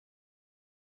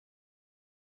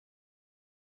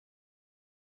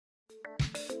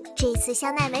这次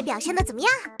香奈美表现的怎么样？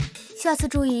下次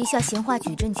注意一下闲话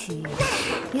矩阵区域，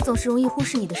你总是容易忽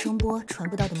视你的声波传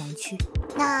不到的盲区。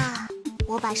那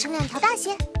我把声量调大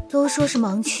些。都说是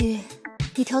盲区，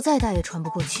你调再大也传不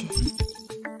过去。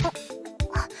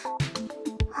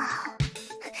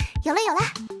有了有了，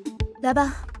来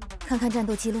吧，看看战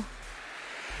斗记录。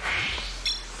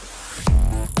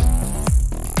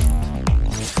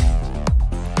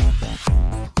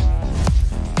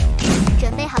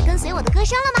准备好跟随我的歌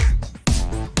声了吗？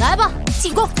来吧，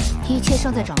进攻！一切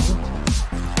尚在掌握，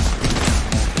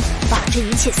把这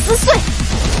一切撕碎！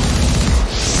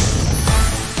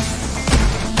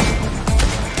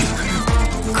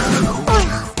哎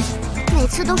呀，每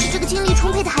次都是这个精力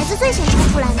充沛的孩子最先冲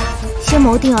出来呢。先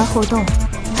谋定而后动，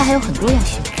他还有很多要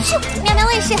学。咻，喵喵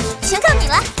卫士，全靠你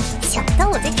了！想不到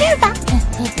我在这儿吧？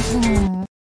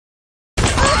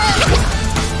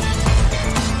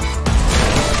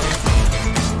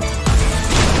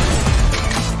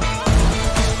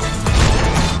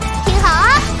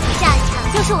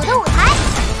就是我的舞台，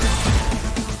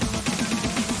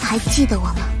还记得我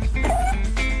吗？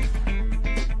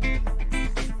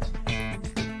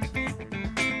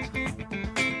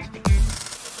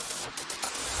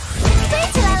飞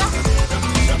起来了！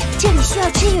这里需要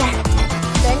支援，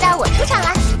轮到我出场了。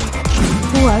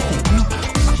乌尔抵用，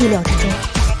意料之中，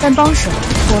但帮手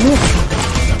我们也不少。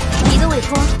你的委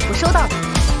托我收到了。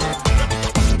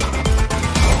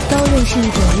刀刃是一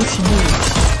种无情的武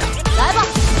器，来吧！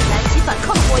反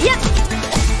抗的火焰，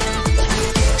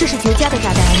这是绝佳的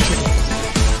炸弹安置。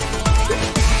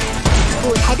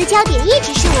舞台的焦点一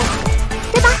直是我，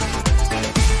对吧？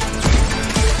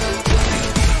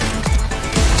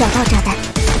找到炸弹。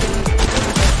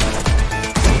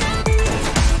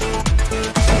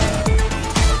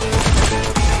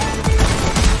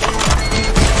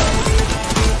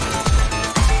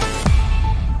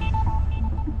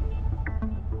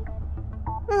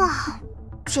哇！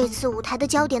这次舞台的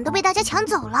焦点都被大家抢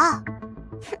走了，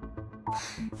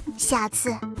下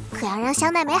次可要让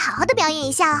香奈美好好的表演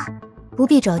一下啊！不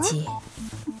必着急，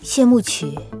谢幕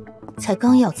曲才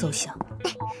刚要奏响。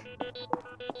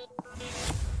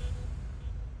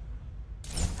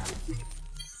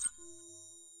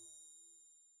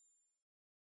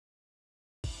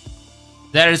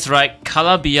That is right,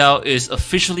 Calabiyau is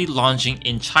officially launching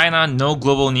in China. No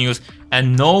global news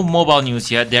and no mobile news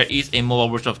yet. There is a mobile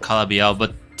version of Calabiyau,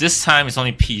 but this time it's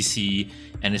only PC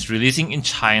and it's releasing in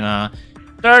China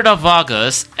 3rd of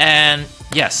August. And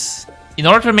yes, in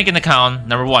order to make an account,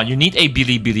 number one, you need a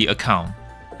Bilibili account.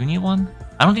 You need one?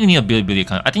 I don't think you need a Bilibili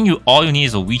account. I think all you need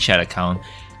is a WeChat account.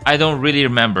 I don't really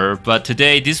remember, but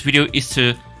today this video is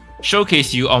to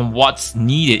showcase you on what's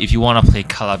needed if you want to play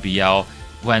Calabiyau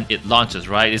when it launches,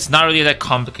 right? It's not really that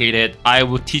complicated. I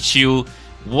will teach you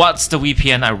what's the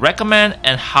VPN I recommend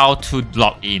and how to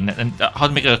log in and how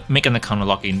to make an account and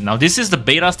log in. Now this is the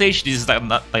beta stage. This is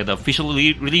not like the official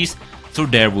release, so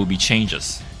there will be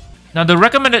changes. Now the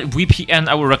recommended VPN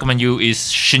I will recommend you is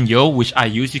XunYou, which I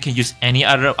use. You can use any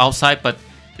other outside, but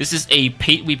this is a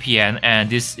paid VPN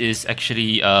and this is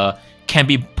actually can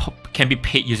be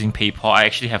paid using PayPal. I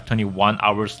actually have 21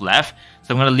 hours left,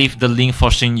 so I'm gonna leave the link for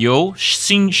XunYou.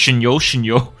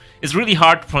 XunYou. It's really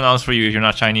hard to pronounce for you if you're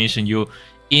not Chinese. XunYou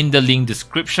in the link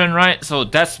description, right? So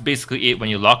that's basically it when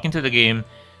you log into the game.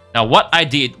 Now what I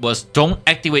did was don't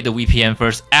activate the VPN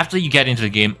first. After you get into the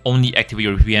game, only activate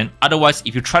your VPN. Otherwise,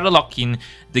 if you try to log in,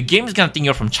 the game is gonna think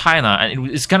you're from China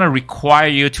and it's gonna require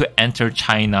you to enter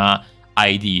China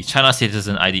ID, China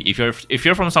citizen ID. If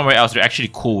you're from somewhere else, they're actually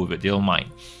cool with it. They don't mind.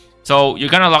 So you're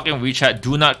gonna log in WeChat.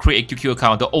 Do not create a QQ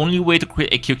account. The only way to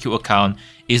create a QQ account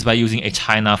is by using a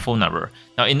China phone number.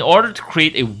 Now, in order to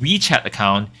create a WeChat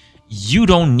account, you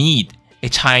don't need a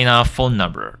China phone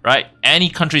number, right? Any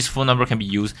country's phone number can be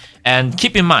used. And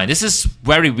keep in mind, this is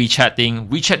very WeChat thing.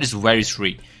 WeChat is very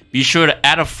strict. Be sure to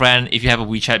add a friend if you have a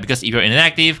WeChat, because if you're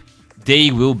inactive,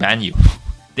 they will ban you.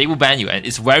 They will ban you, and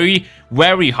it's very,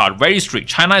 very hard, very strict.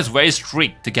 China is very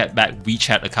strict to get back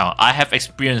WeChat account. I have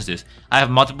experienced this. I have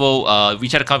multiple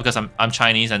WeChat accounts because I'm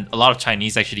Chinese, and a lot of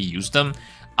Chinese actually use them.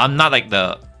 I'm not like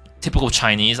the typical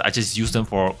Chinese. I just use them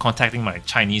for contacting my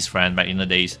Chinese friend back in the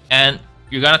days. And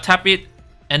you're gonna tap it,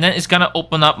 and then it's gonna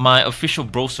open up my official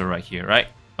browser right here, right?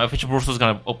 My official browser is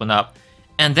gonna open up,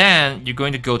 and then you're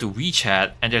going to go to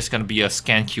WeChat, and there's gonna be a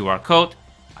scan QR code.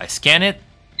 I scan it,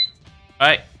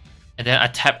 right? And then I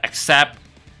tap accept,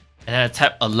 and then I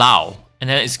tap allow, and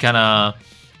then it's gonna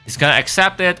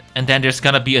accept it, and then there's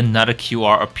gonna be another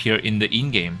QR appear in the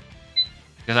in-game.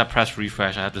 Because I press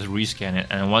refresh, I have to rescan it,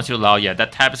 and once you allow, yeah,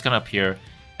 that tab is gonna appear,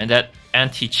 and that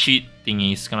anti-cheat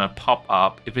thingy is gonna pop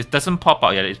up. If it doesn't pop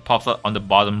out yet, it pops up on the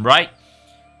bottom right.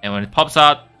 And when it pops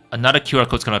out, another QR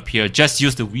code is gonna appear. Just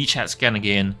use the WeChat scan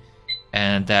again,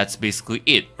 and that's basically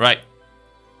it, right?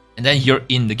 And then you're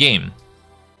in the game.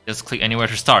 Just click anywhere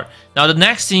to start. Now the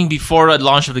next thing before the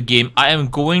launch of the game, I am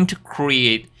going to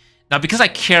create. Now because I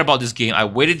care about this game, I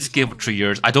waited this game for 3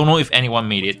 years. I don't know if anyone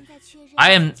made it.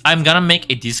 I'm gonna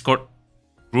make a Discord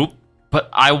group, but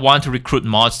I want to recruit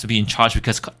mods to be in charge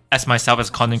because as myself as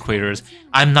content creators,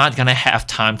 I'm not gonna have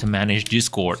time to manage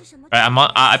Discord. Right?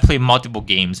 I play multiple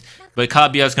games, but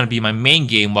Calabiyau is gonna be my main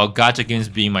game while Gacha games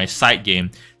being my side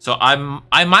game. So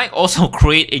I might also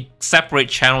create a separate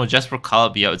channel just for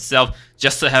Calabiyau itself,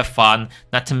 just to have fun,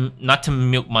 not to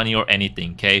milk money or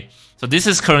anything. Okay. So this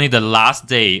is currently the last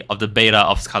day of the beta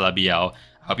of Calabiyau.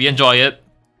 Hope you enjoy it.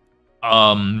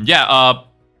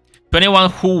 To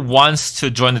anyone who wants to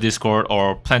join the Discord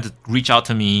or plan to reach out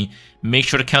to me, make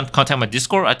sure to contact my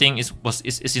Discord. I think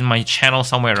it's in my channel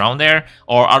somewhere around there,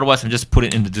 or otherwise I'm just put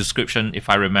it in the description if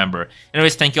I remember.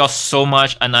 Anyways, thank you all so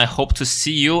much, and I hope to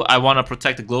see you. I want to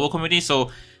protect the global community, so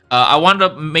I want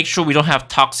to make sure we don't have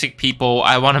toxic people.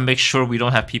 I want to make sure we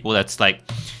don't have people that's like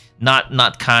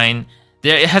not kind.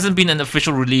 There hasn't been an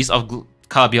official release of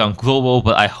Calabiyau on global,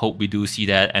 but I hope we do see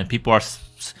that, and people are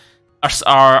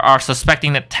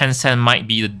suspecting that Tencent might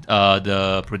be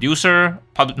the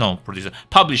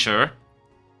publisher,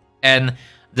 and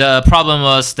the problem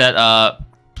was that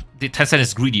the Tencent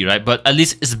is greedy, right? But at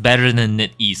least it's better than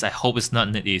NetEase. I hope it's not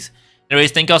NetEase.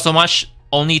 Anyways, thank you all so much.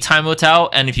 Only time will tell.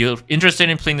 And if you're interested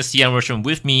in playing the CN version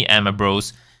with me and my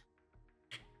bros,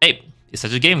 hey, it's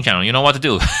such a gaming channel. You know what to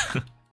do.